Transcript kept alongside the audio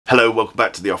Hello, welcome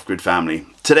back to the Off-Grid family.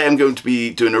 Today I'm going to be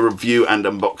doing a review and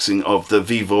unboxing of the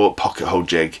Vevo pocket hole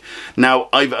jig. Now,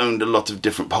 I've owned a lot of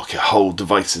different pocket hole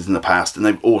devices in the past and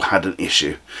they've all had an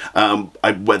issue.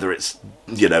 Whether it's,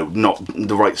 you know, not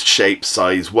the right shape,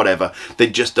 size, whatever, they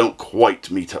just don't quite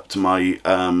meet up to my,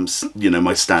 you know,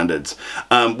 my standards.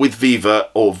 With Vevo,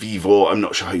 or Vevo, I'm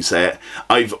not sure how you say it,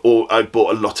 I've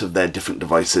bought a lot of their different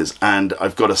devices, and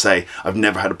I've got to say, I've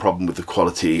never had a problem with the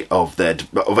quality of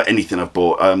anything I've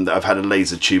bought. I've had a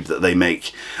laser tube that they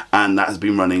make, and that has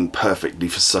been running perfectly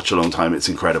for such a long time. It's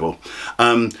incredible.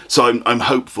 So I'm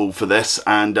hopeful for this,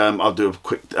 and I'll do a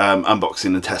quick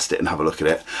unboxing and test it and have a look at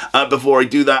it. Before I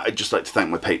do that, I'd just like to thank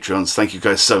my Patreons. Thank you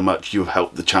guys so much. You have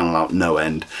helped the channel out no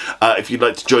end. If you'd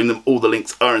like to join them, all the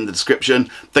links are in the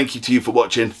description. Thank you to you for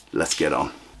watching. Let's get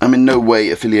on. I'm in no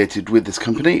way affiliated with this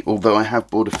company, although I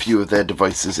have bought a few of their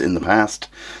devices in the past.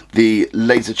 The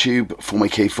laser tube for my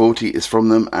K40 is from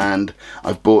them, and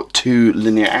I've bought 2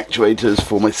 linear actuators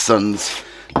for my son's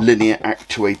linear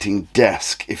actuating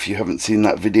desk. If you haven't seen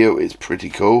that video, it's pretty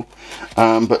cool.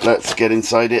 But let's get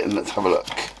inside it and let's have a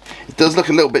look. It does look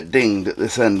a little bit dinged at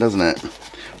this end, doesn't it?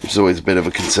 Which is always a bit of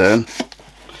a concern.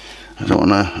 I don't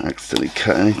want to accidentally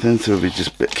cut anything, so we'll be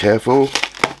just a bit careful.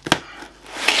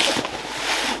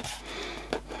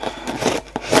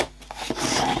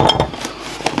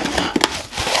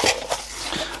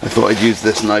 I thought I'd use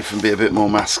this knife and be a bit more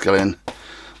masculine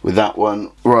with that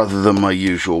one rather than my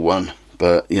usual one,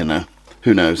 but you know,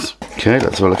 who knows. Okay,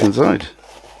 let's have a look inside.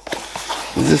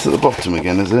 Is this at the bottom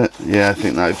again, is it? Yeah, I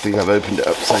think I've opened it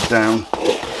upside down.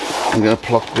 I'm going to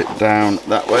plop it down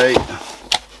that way.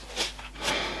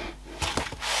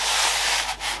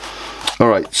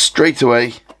 Alright, straight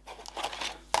away,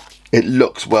 it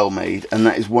looks well made, and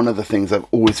that is one of the things I've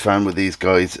always found with these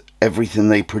guys. Everything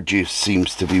they produce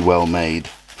seems to be well made.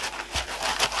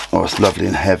 Oh, it's lovely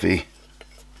and heavy.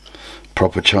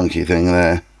 Proper chunky thing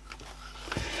there.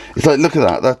 It's like, look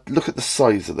at that. Look at the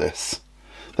size of this.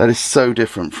 That is so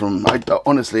different from,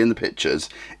 honestly, in the pictures,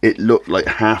 it looked like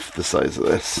half the size of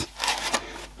this.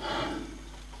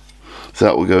 So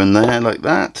that will go in there like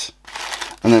that.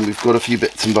 And then we've got a few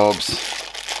bits and bobs.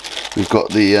 We've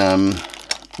got the,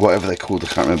 whatever they're called, I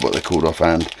can't remember what they're called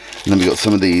offhand. And then we've got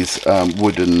some of these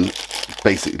wooden,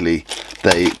 basically,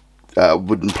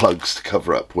 wooden plugs to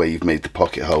cover up where you've made the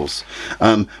pocket holes.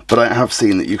 But I have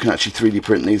seen that you can actually 3D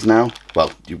print these now.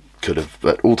 Well, you could have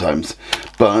at all times,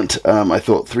 but I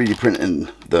thought 3D printing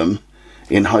them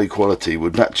in high quality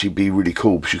would actually be really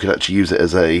cool, because you could actually use it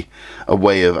as a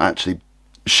way of actually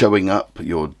showing up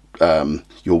your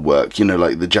work, you know,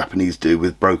 like the Japanese do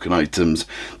with broken items.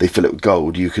 They fill it with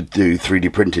gold. You could do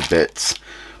 3D printed bits,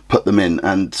 put them in,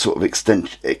 and sort of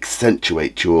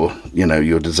accentuate your, you know,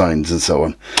 your designs and so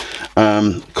on.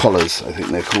 Collars, I think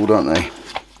they're called, aren't they?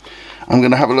 I'm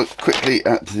going to have a look quickly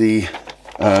at the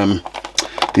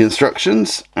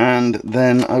instructions, and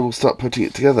then I will start putting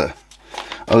it together.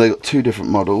 Oh, they got 2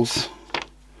 different models.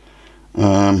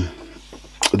 The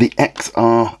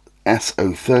XR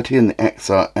SO30 and the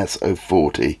XR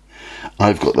SO40.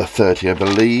 I've got the 30, I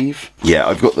believe. Yeah,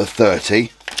 I've got the 30.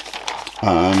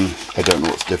 I don't know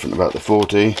what's different about the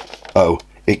 40. Oh,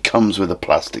 it comes with a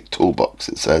plastic toolbox,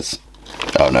 it says.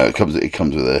 Oh no, it comes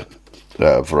with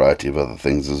a variety of other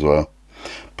things as well.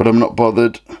 But I'm not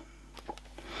bothered.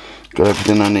 Got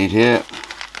everything I need here.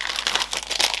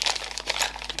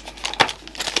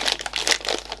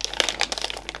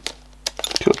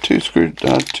 Got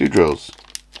 2 drills.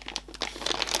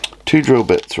 2 drill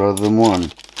bits rather than 1. Are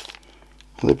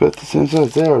they both the same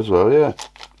size? There as well, yeah.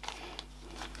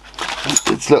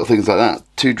 It's little things like that.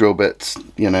 2 drill bits,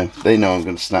 you know, they know I'm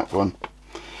going to snap one.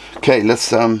 Okay, let's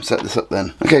set this up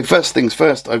then. Okay, first things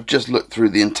first, I've just looked through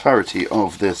the entirety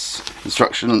of this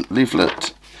instruction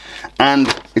leaflet,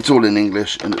 and it's all in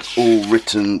English and it's all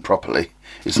written properly.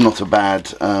 It's not a bad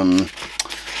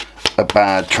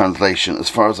translation as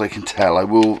far as I can tell. I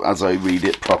will, as I read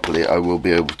it properly, I will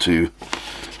be able to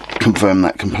confirm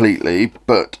that completely,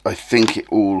 but I think it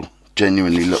all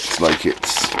genuinely looks like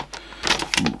it's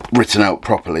written out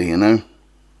properly, you know.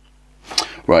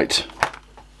 Right,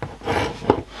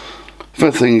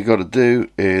 first thing you've got to do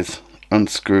is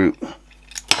unscrew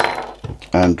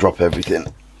and drop everything.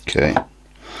 Okay,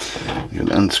 you're going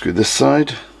to unscrew this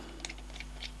side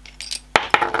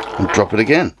and drop it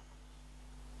again.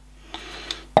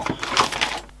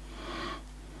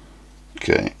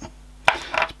 Okay,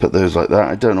 let's put those like that.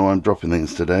 I don't know why I'm dropping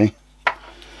things today.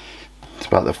 It's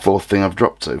about the 4th thing I've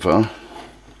dropped so far.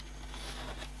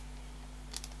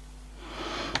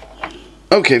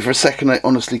 Okay, for a second I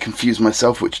honestly confused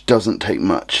myself, which doesn't take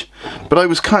much. But I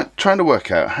was trying to work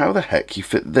out how the heck you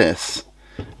fit this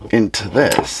into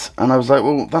this, and I was like,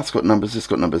 well, that's got numbers, this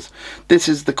got numbers. This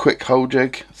is the quick hole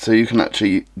jig, so you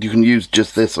can use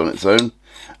just this on its own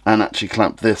and actually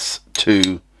clamp this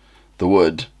to the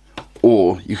wood,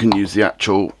 or you can use the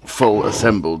actual full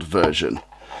assembled version,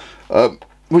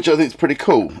 which I think is pretty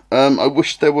cool. I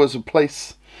wish there was a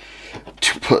place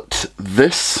to put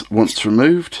this once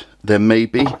removed. There may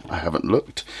be, I haven't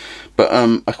looked, but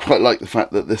I quite like the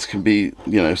fact that this can be,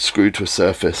 you know, screwed to a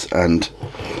surface and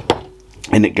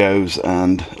in it goes.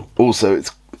 And also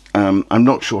it's I'm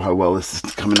not sure how well this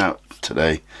is coming out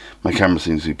today. My camera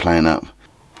seems to be playing up.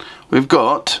 We've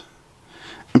got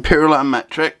imperial and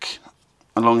metric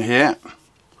along here,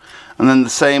 and then the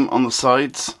same on the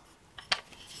sides.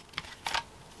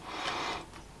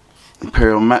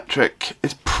 Imperial metric.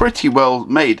 It's pretty well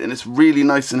made and it's really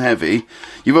nice and heavy.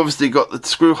 You've obviously got the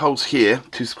screw holes here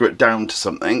to screw it down to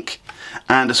something,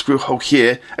 and a screw hole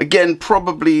here, again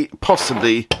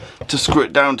possibly to screw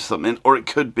it down to something, or it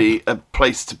could be a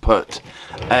place to put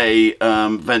a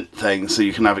vent thing, so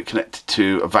you can have it connected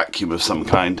to a vacuum of some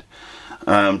kind,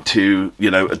 to, you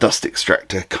know, a dust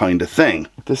extractor kind of thing.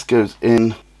 This goes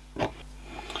in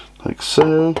like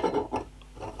so,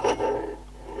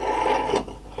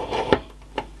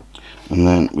 and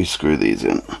then we screw these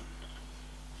in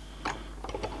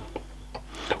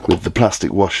with the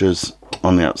plastic washers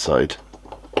on the outside.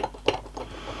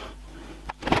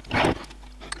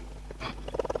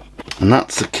 And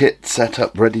that's the kit set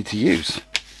up ready to use.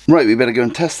 Right, we better go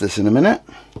and test this in a minute.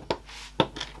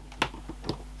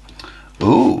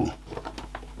 Ooh.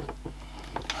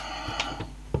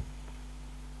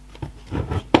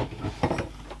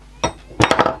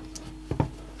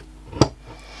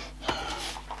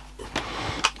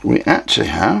 We actually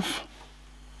have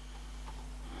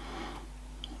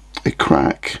a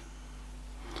crack.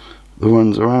 The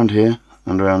ones around here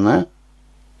and around there,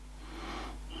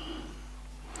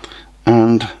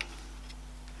 and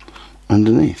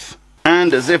underneath.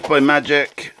 And as if by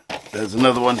magic, there's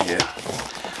another one here.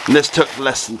 And this took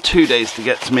less than 2 days to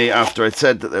get to me after I'd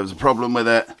said that there was a problem with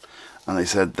it, and they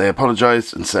said they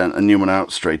apologised and sent a new one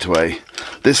out straight away.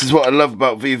 This is what I love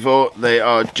about Vevo. They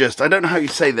are just, I don't know how you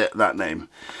say that name.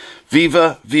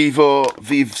 Vevo,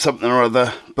 Viv something or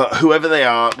other, but whoever they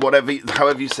are,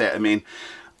 however you say it, I mean,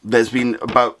 there's been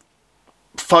about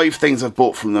 5 things I've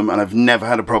bought from them and I've never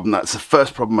had a problem. That's the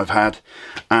first problem I've had,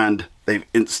 and they've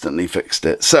instantly fixed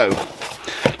it. So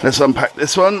let's unpack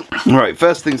this one. Right,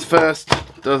 first things first,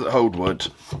 does it hold wood?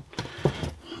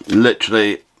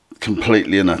 Literally,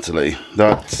 completely and utterly.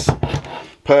 That's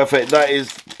perfect. That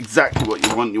is exactly what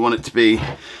you want. You want it to be,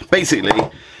 basically,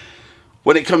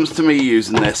 when it comes to me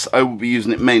using this, I will be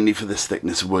using it mainly for this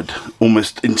thickness of wood,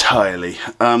 almost entirely.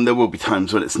 There will be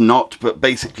times when it's not, but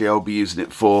basically I'll be using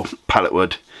it for pallet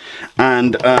wood.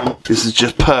 And this is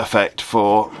just perfect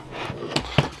for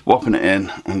whopping it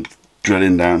in and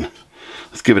drilling down.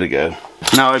 Let's give it a go.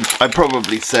 Now, I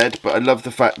probably said, but I love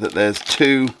the fact that there's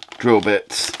 2 drill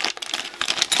bits,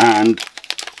 and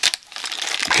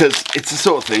because it's the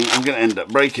sort of thing I'm going to end up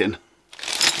breaking.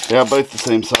 They are both the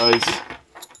same size.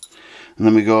 And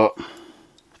then we got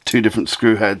 2 different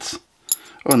screw heads.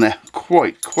 Oh, and they're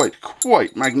quite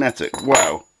magnetic.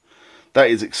 Wow. That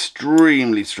is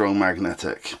extremely strong magnet.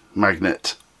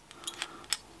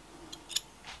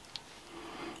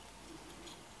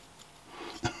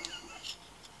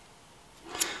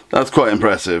 That's quite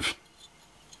impressive.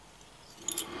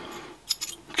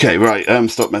 Okay, right,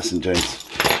 stop messing, James.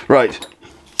 Right.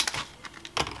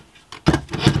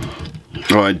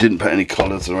 Oh, I didn't put any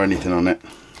collars or anything on it.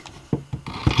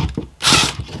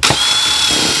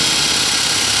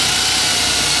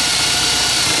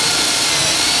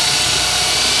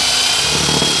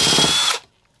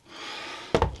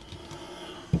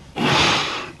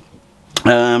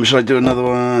 Should I do another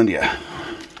one? Yeah.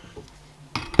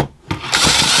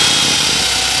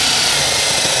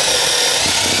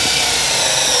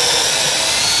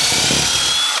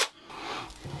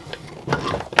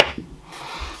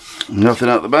 Nothing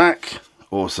out the back.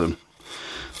 Awesome.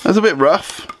 That's a bit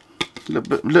rough. A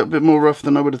little bit more rough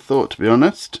than I would have thought, to be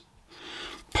honest.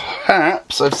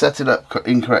 Perhaps I've set it up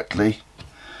incorrectly,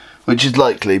 which is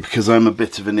likely because I'm a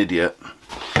bit of an idiot.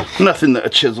 Nothing that a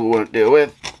chisel won't deal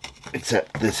with,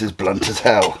 except this is blunt as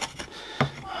hell.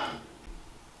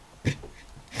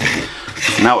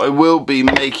 Now I will be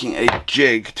making a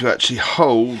jig to actually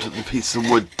hold the piece of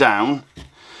wood down.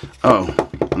 Oh,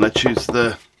 and I choose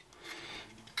the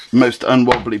most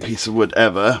unwobbly piece of wood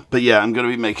ever. But yeah, I'm going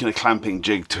to be making a clamping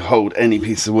jig to hold any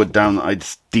piece of wood down that I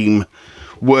deem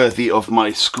worthy of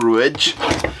my screwage.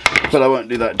 But I won't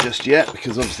do that just yet,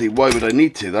 because obviously why would I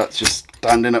need to? That's just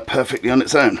standing up perfectly on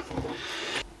its own.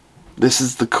 This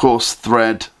is the coarse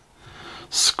thread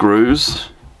screws.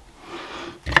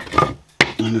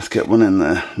 And let's get one in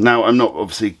there. Now, I'm not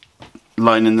obviously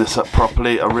lining this up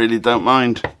properly. I really don't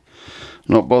mind.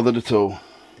 Not bothered at all.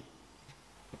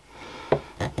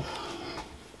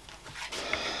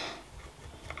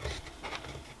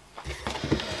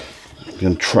 I'm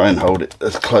going to try and hold it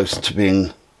as close to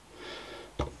being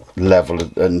level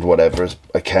and whatever as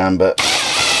I can, but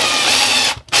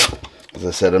as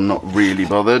I said, I'm not really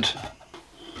bothered.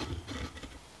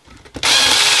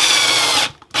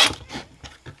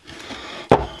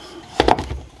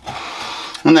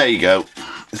 And there you go.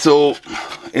 It's all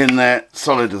in there,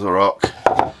 solid as a rock.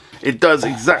 It does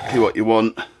exactly what you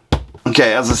want.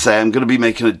 Okay, as I say, I'm going to be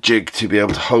making a jig to be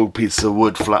able to hold pieces of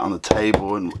wood flat on the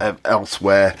table and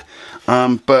elsewhere.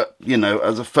 But, you know,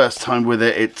 as a first time with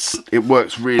it, it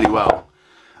works really well.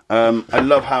 I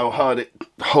love how hard it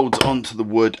holds onto the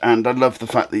wood, and I love the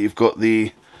fact that you've got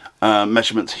the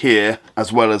measurements here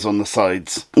as well as on the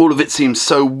sides. All of it seems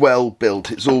so well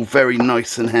built. It's all very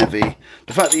nice and heavy.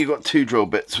 The fact that you've got 2 drill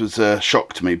bits was a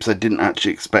shock to me because I didn't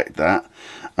actually expect that.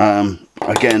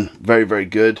 Again, very, very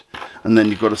good. And then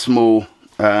you've got a small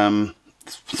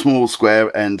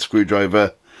square end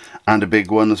screwdriver and a big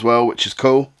one as well, which is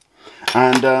cool.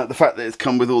 And the fact that it's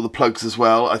come with all the plugs as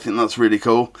well, I think that's really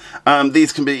cool.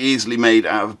 These can be easily made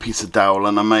out of a piece of dowel,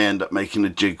 and I may end up making a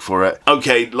jig for it.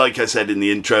 Okay, like I said in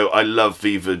the intro, I love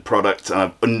Vevo products, and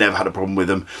I've never had a problem with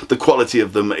them. The quality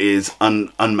of them is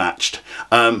unmatched.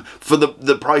 For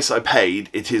the price I paid,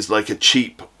 it is like a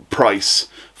cheap price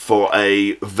for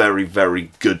a very,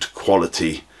 very good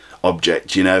quality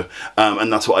object, you know,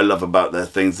 and that's what I love about their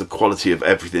things. The quality of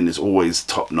everything is always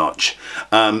top notch.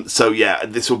 So yeah,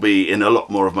 this will be in a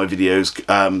lot more of my videos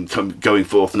going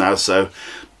forth now, so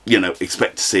you know,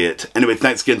 expect to see it. Anyway,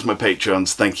 thanks again to my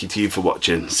Patreons. Thank you to you for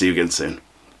watching. See you again soon.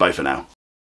 Bye for now.